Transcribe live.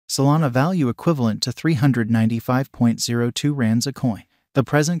Solana value equivalent to 395.02 rands a coin. The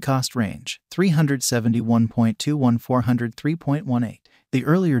present cost range, 371.21 to 403.18. The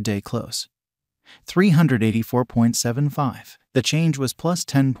earlier day close, 384.75. The change was plus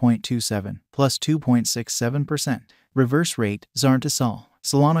 10.27, plus 2.67%. Reverse rate, ZAR to SOL.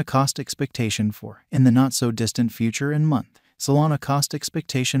 Solana cost expectation for, in the not-so-distant future and month. Solana cost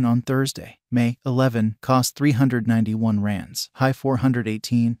expectation on Thursday, May 11, cost 391 rands, high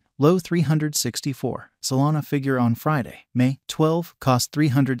 418, low 364. Solana figure on Friday, May 12, cost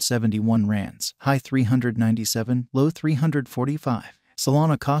 371 rands, high 397, low 345.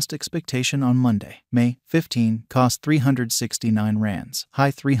 Solana cost expectation on Monday, May 15, cost 369 rands,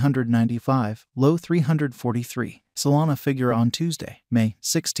 high 395, low 343. Solana figure on Tuesday, May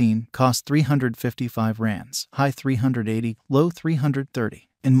 16, cost 355 rands, high 380, low 330.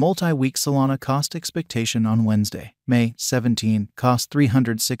 In multi-week Solana cost expectation on Wednesday, May 17, cost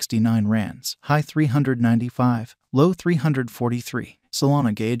 369 rands, high 395, low 343.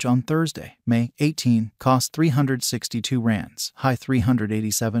 Solana gauge on Thursday, May 18, cost 362 rands, high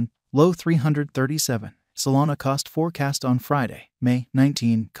 387, low 337. Solana cost forecast on Friday, May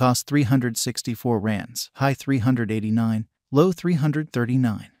 19, cost 364 rands, high 389, low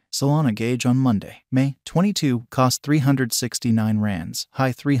 339. Solana gauge on Monday, May 22, cost 369 rands,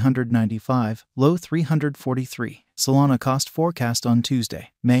 high 395, low 343. Solana cost forecast on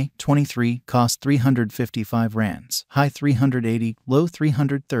Tuesday, May 23, cost 355 rands, high 380, low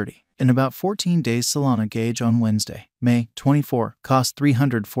 330. In about 14 days Solana gauge on Wednesday, May 24, cost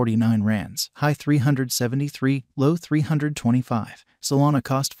 349 rands, high 373, low 325. Solana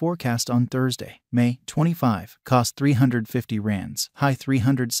cost forecast on Thursday, May 25, cost 350 rands, high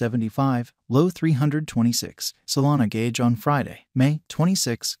 375, low 326. Solana gauge on Friday, May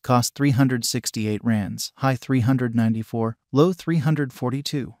 26, cost 368 rands, high 394, low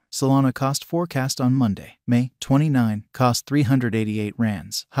 342. Solana cost forecast on Monday, May 29, cost 388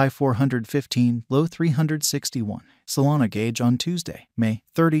 rands, high 415, low 361. Solana gauge on Tuesday, May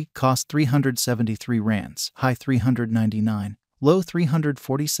 30, cost 373 rands, high 399, low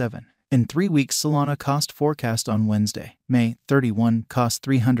 347. In 3 weeks Solana cost forecast on Wednesday, May 31, cost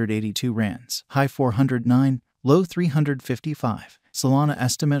 382 rands, high 409, low 355. Solana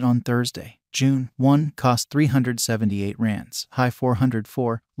estimate on Thursday, June 1, cost 378 rands, high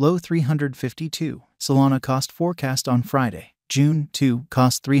 404, low 352. Solana cost forecast on Friday, June 2,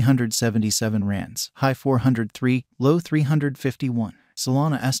 cost 377 rands, high 403, low 351.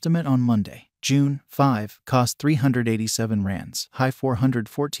 Solana estimate on Monday, June 5, cost 387 rands, high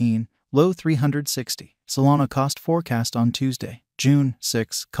 414, low 360. Solana cost forecast on Tuesday, June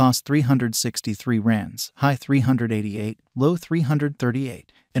 6, cost 363 rands, high 388, low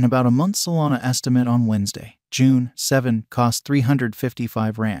 338. In about a month Solana estimate on Wednesday, June 7, cost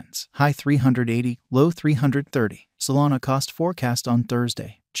 355 rands, high 380, low 330. Solana cost forecast on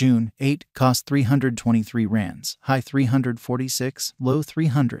Thursday, June 8, cost 323 rands, high 346, low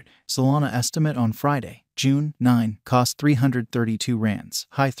 300. Solana estimate on Friday, June 9, cost 332 rands,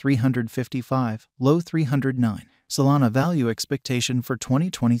 high 355, low 309. Solana value expectation for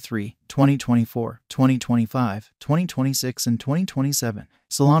 2023, 2024, 2025, 2026, and 2027.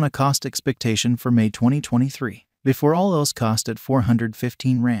 Solana cost expectation for May 2023. Before all else cost at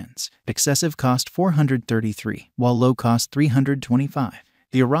 415 rands. Excessive cost 433, while low cost 325.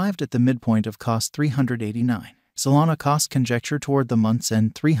 The arrived at the midpoint of cost 389. Solana cost conjecture toward the month's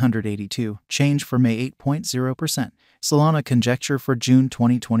end 382, change for May 8.0%. Solana conjecture for June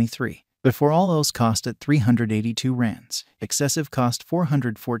 2023. Before all else cost at 382 rands. Excessive cost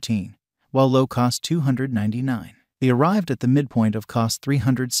 414, while low cost 299. The arrived at the midpoint of cost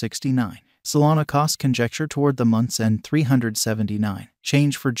 369. Solana cost conjecture toward the month's end 379,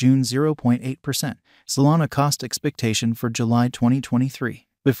 change for June 0.8%. Solana cost expectation for July 2023.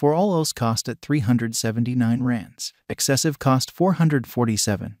 Before all else cost at 379 rands. Excessive cost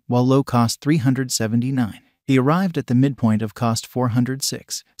 447, while low cost 379. He arrived at the midpoint of cost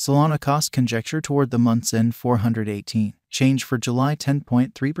 406. Solana cost conjecture toward the month's end 418, change for July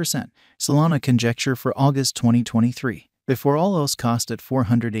 10.3%. Solana conjecture for August 2023. Before all else cost at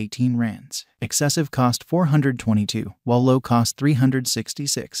 418 rands. Excessive cost 422, while low cost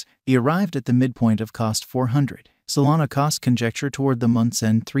 366. He arrived at the midpoint of cost 400. Solana cost conjecture toward the month's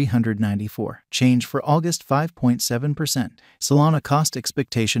end 394, change for August 5.7%. Solana cost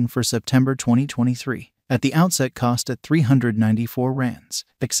expectation for September 2023. At the outset cost at 394 rands.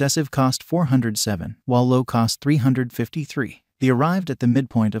 Excessive cost 407, while low cost 353. The arrived at the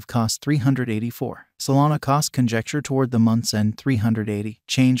midpoint of cost 384. Solana cost conjecture toward the month's end 380,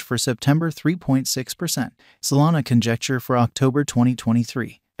 change for September 3.6%. Solana conjecture for October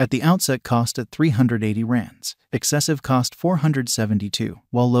 2023. At the outset cost at 380 rands, excessive cost 472,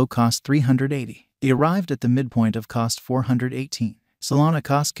 while low cost 380. It arrived at the midpoint of cost 418. Solana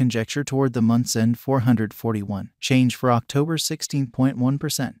cost conjecture toward the month's end 441, change for October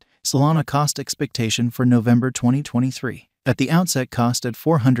 16.1%. Solana cost expectation for November 2023. At the outset cost at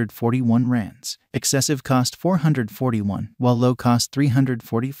 441 rands, excessive cost 441, while low cost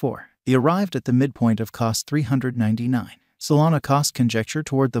 344. It arrived at the midpoint of cost 399. Solana cost conjecture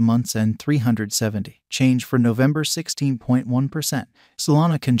toward the month's end 370, change for November 16.1%.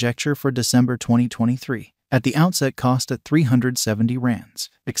 Solana conjecture for December 2023. At the outset cost at 370 rands,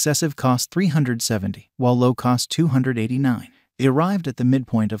 excessive cost 370, while low cost 289. It arrived at the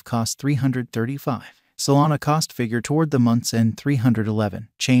midpoint of cost 335. Solana cost figure toward the month's end 311,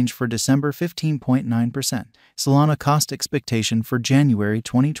 change for December 15.9%. Solana cost expectation for January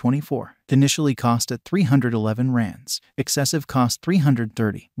 2024. Initially cost at 311 rands, excessive cost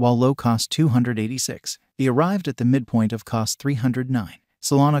 330, while low cost 286. It arrived at the midpoint of cost 309.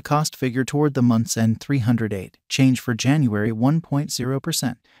 Solana cost figure toward the month's end 308, change for January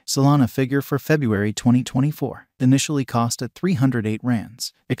 1.0%. Solana figure for February 2024, initially cost at 308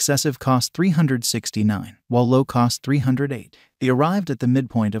 rands, excessive cost 369, while low cost 308. It arrived at the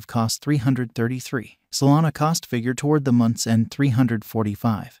midpoint of cost 333. Solana cost figure toward the month's end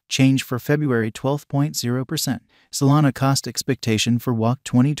 345, change for February 12.0%. Solana cost expectation for WAC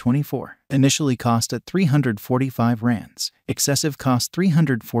 2024, initially cost at 345 rands, excessive cost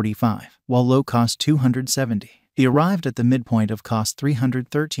 345, while low cost 270. It arrived at the midpoint of cost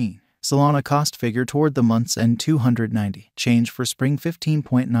 313. Solana cost figure toward the month's end 290, change for spring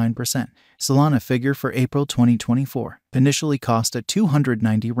 15.9%. Solana figure for April 2024, initially cost at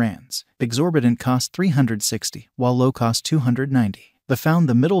 290 rands, exorbitant cost 360, while low cost 290. The found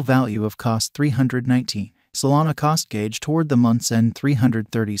the middle value of cost 319. Solana cost gauge toward the month's end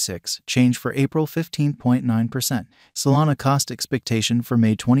 336, change for April 15.9%. Solana cost expectation for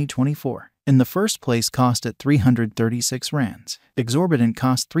May 2024. In the first place cost at 336 rands, exorbitant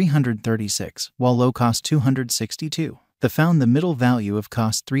cost 336, while low cost 262. The found the middle value of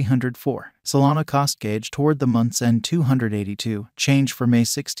cost 304. Solana cost gauge toward the month's end 282, change for May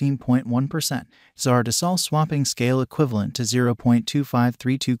 16.1%. ZAR to SOL swapping scale equivalent to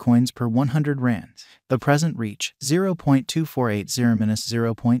 0.2532 coins per 100 rands. The present reach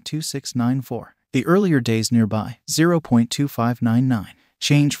 0.2480-0.2694. The earlier days nearby 0.2599.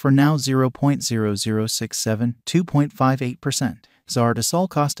 Change for now 0.0067, 2.58%. ZAR to SOL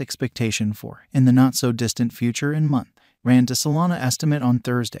cost expectation for in the not so distant future and month. Rand to Solana estimate on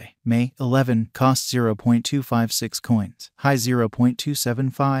Thursday, May 11, cost 0.256 coins, high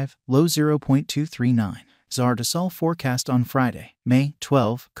 0.275, low 0.239. ZAR to SOL forecast on Friday, May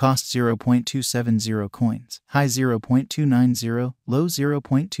 12, cost 0.270 coins, high 0.290, low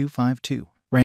 0.252.